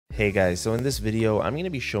Hey guys, so in this video, I'm going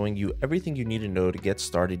to be showing you everything you need to know to get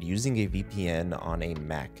started using a VPN on a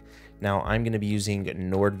Mac. Now, I'm going to be using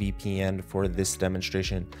NordVPN for this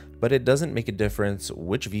demonstration, but it doesn't make a difference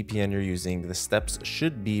which VPN you're using. The steps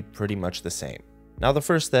should be pretty much the same. Now, the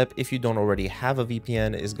first step, if you don't already have a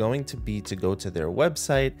VPN, is going to be to go to their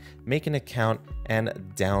website, make an account, and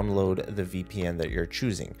download the VPN that you're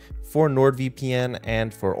choosing. For NordVPN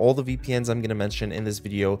and for all the VPNs I'm going to mention in this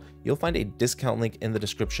video, you'll find a discount link in the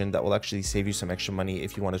description that will actually save you some extra money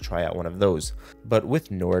if you want to try out one of those. But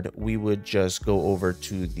with Nord, we would just go over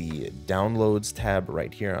to the Downloads tab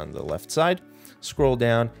right here on the left side. Scroll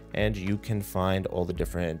down and you can find all the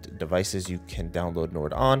different devices you can download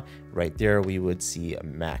Nord on. Right there we would see a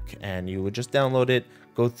Mac, and you would just download it,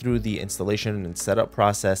 go through the installation and setup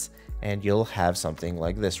process, and you'll have something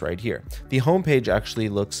like this right here. The homepage actually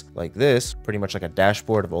looks like this, pretty much like a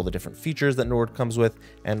dashboard of all the different features that Nord comes with,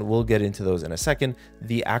 and we'll get into those in a second.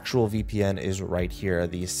 The actual VPN is right here,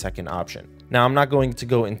 the second option. Now, I'm not going to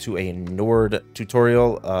go into a Nord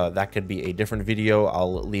tutorial. That could be a different video.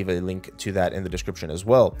 I'll leave a link to that in the description as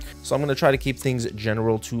well. So I'm going to try to keep things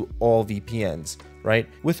general to all VPNs, right?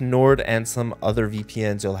 With Nord and some other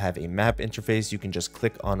VPNs, you'll have a map interface. You can just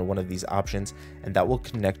click on one of these options and that will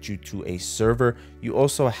connect you to a server. You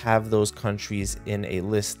also have those countries in a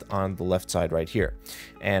list on the left side right here.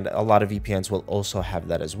 And a lot of VPNs will also have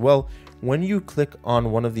that as well. When you click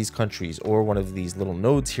on one of these countries or one of these little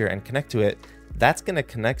nodes here and connect to it, that's going to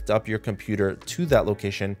connect up your computer to that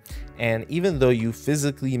location. And even though you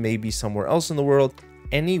physically may be somewhere else in the world,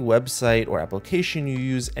 any website or application you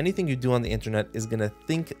use, anything you do on the internet is going to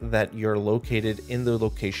think that you're located in the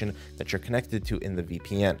location that you're connected to in the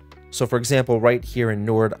VPN. So for example, right here in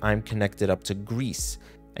Nord, I'm connected up to Greece.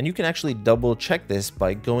 And you can actually double check this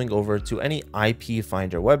by going over to any IP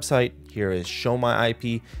finder website. Here is Show My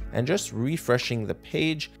IP, and just refreshing the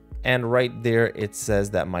page. And right there, it says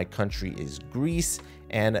that my country is Greece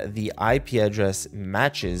and the IP address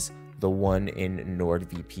matches the one in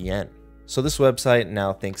NordVPN. So this website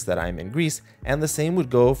now thinks that I'm in Greece, and the same would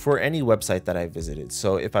go for any website that I visited.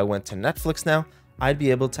 So if I went to Netflix now, I'd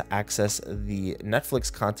be able to access the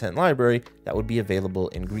Netflix content library that would be available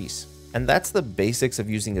in Greece. And that's the basics of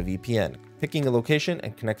using a VPN, picking a location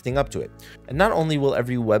and connecting up to it. And not only will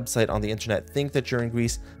every website on the internet think that you're in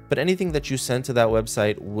Greece, but anything that you send to that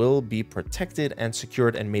website will be protected and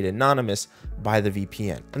secured and made anonymous by the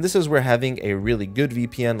VPN. And this is where having a really good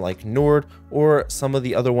VPN like Nord or some of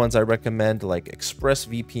the other ones I recommend like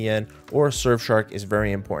ExpressVPN or Surfshark is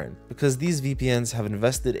very important, because these VPNs have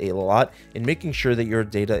invested a lot in making sure that your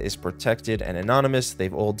data is protected and anonymous.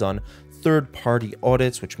 They've all done third-party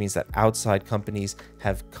audits, which means that outside companies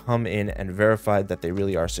have come in and verified that they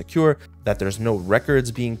really are secure, that there's no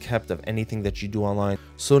records being kept of anything that you do online.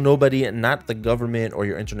 So nobody, not the government or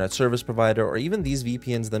your internet service provider or even these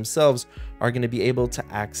VPNs themselves, are going to be able to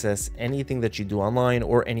access anything that you do online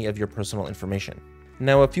or any of your personal information.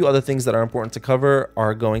 Now, a few other things that are important to cover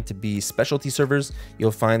are going to be specialty servers. You'll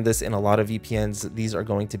find this in a lot of VPNs. These are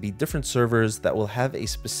going to be different servers that will have a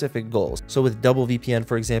specific goal. So with double VPN,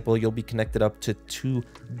 for example, you'll be connected up to 2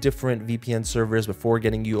 different VPN servers before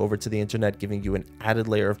getting you over to the internet, giving you an added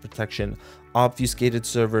layer of protection. Obfuscated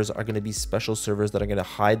servers are going to be special servers that are going to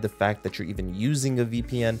hide the fact that you're even using a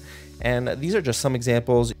VPN. And these are just some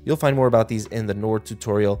examples. You'll find more about these in the Nord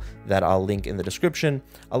tutorial that I'll link in the description.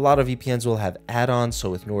 A lot of VPNs will have add-ons. So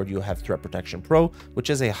with Nord, you'll have Threat Protection Pro, which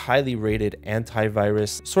is a highly rated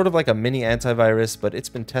antivirus, sort of like a mini antivirus, but it's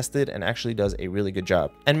been tested and actually does a really good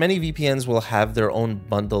job. And many VPNs will have their own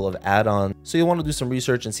bundle of add-ons. So you'll want to do some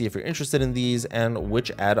research and see if you're interested in these and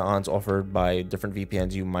which add-ons offered by different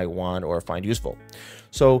VPNs you might want or find useful.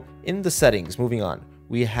 So in the settings, moving on,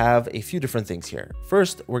 we have a few different things here.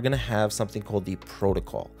 First, we're going to have something called the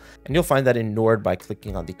protocol, and you'll find that in Nord by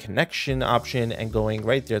clicking on the connection option and going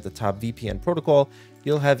right there at the top, VPN protocol.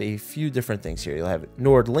 You'll have a few different things here. You'll have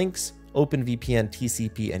Nord links, OpenVPN,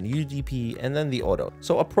 TCP, and UDP, and then the auto.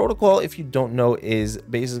 So a protocol, if you don't know, is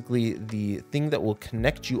basically the thing that will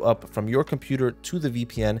connect you up from your computer to the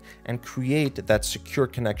VPN and create that secure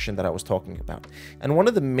connection that I was talking about. And one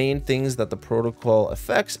of the main things that the protocol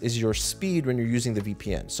affects is your speed when you're using the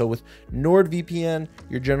VPN. So with NordVPN,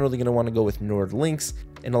 you're generally going to want to go with Nord links.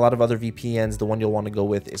 In a lot of other VPNs, the one you'll want to go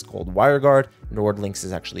with is called WireGuard. Nord links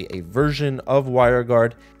is actually a version of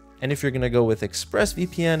WireGuard. And if you're going to go with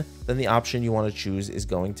ExpressVPN, then the option you want to choose is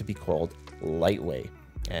going to be called Lightway.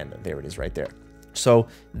 And there it is right there. So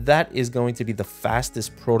that is going to be the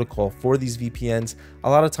fastest protocol for these VPNs. A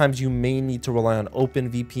lot of times you may need to rely on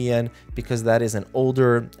OpenVPN because that is an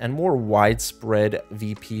older and more widespread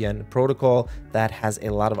VPN protocol that has a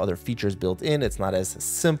lot of other features built in. It's not as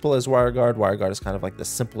simple as WireGuard. WireGuard is kind of like the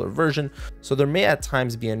simpler version. So there may at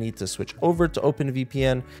times be a need to switch over to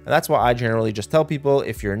OpenVPN. And that's why I generally just tell people,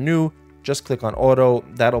 if you're new, just click on auto.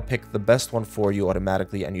 That'll pick the best one for you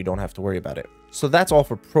automatically and you don't have to worry about it. So that's all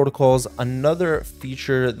for protocols. Another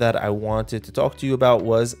feature that I wanted to talk to you about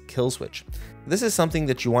was kill switch. This is something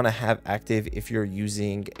that you want to have active if you're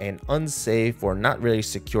using an unsafe or not really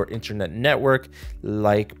secure internet network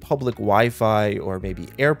like public Wi-Fi or maybe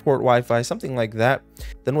airport Wi-Fi, something like that.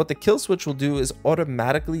 Then what the kill switch will do is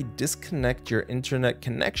automatically disconnect your internet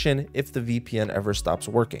connection if the VPN ever stops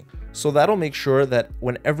working. So that'll make sure that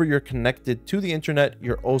whenever you're connected to the internet,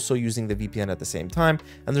 you're also using the VPN at the same time,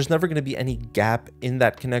 and there's never going to be any gap in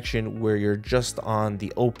that connection where you're just on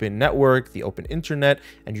the open network, the open internet,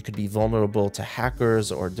 and you could be vulnerable to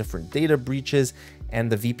hackers or different data breaches, and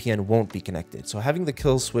the VPN won't be connected. So having the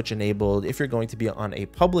kill switch enabled if you're going to be on a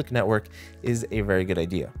public network is a very good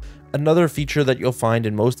idea. Another feature that you'll find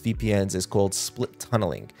in most VPNs is called split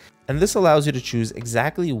tunneling. And this allows you to choose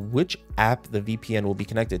exactly which app the VPN will be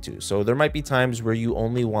connected to. So there might be times where you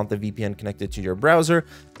only want the VPN connected to your browser,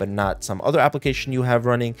 but not some other application you have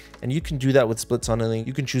running. And you can do that with split tunneling.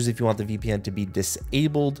 You can choose if you want the VPN to be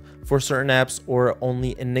disabled for certain apps or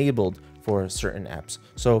only enabled for certain apps.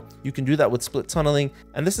 So you can do that with split tunneling.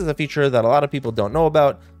 And this is a feature that a lot of people don't know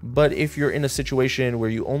about, but if you're in a situation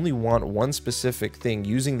where you only want one specific thing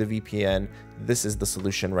using the VPN, this is the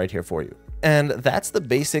solution right here for you. And that's the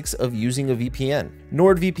basics of using a VPN.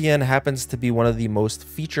 NordVPN happens to be one of the most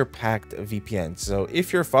feature-packed VPNs. So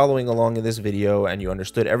if you're following along in this video and you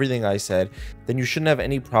understood everything I said, then you shouldn't have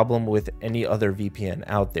any problem with any other VPN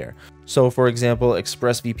out there. So for example,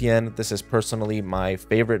 ExpressVPN, this is personally my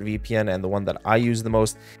favorite VPN and the one that I use the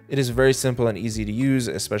most. It is very simple and easy to use,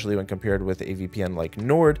 especially when compared with a VPN like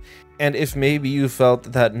Nord. And if maybe you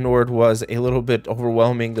felt that Nord was a little bit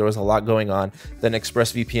overwhelming, there was a lot going on, then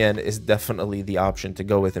ExpressVPN is definitely the option to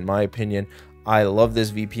go with, in my opinion. I love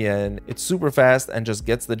this VPN. It's super fast and just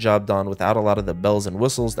gets the job done without a lot of the bells and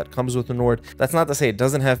whistles that comes with the Nord. That's not to say it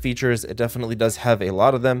doesn't have features. It definitely does have a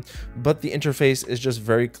lot of them, but the interface is just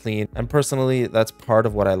very clean. And personally, that's part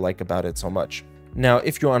of what I like about it so much. Now,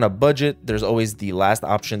 if you're on a budget, there's always the last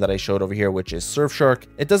option that I showed over here, which is Surfshark.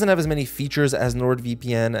 It doesn't have as many features as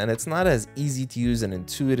NordVPN, and it's not as easy to use and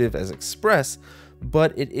intuitive as Express,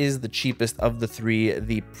 but it is the cheapest of the three.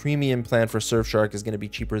 The premium plan for Surfshark is going to be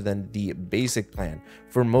cheaper than the basic plan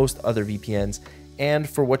for most other VPNs. And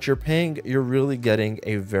for what you're paying, you're really getting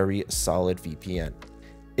a very solid VPN.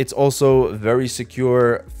 It's also very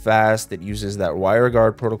secure, fast. It uses that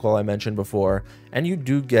WireGuard protocol I mentioned before, and you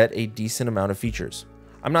do get a decent amount of features.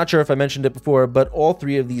 I'm not sure if I mentioned it before, but all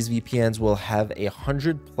three of these VPNs will have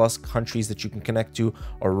 100+ countries that you can connect to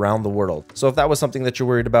around the world. So if that was something that you're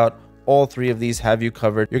worried about, all three of these have you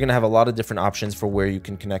covered. You're going to have a lot of different options for where you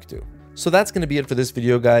can connect to. So that's going to be it for this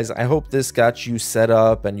video, guys. I hope this got you set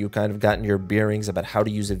up and you kind of gotten your bearings about how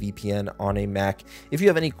to use a VPN on a Mac. If you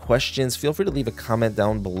have any questions, feel free to leave a comment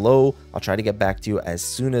down below. I'll try to get back to you as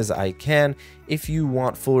soon as I can. If you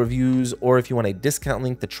want full reviews or if you want a discount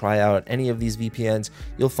link to try out any of these VPNs,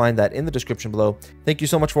 you'll find that in the description below. Thank you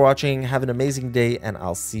so much for watching. Have an amazing day, and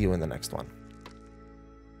I'll see you in the next one.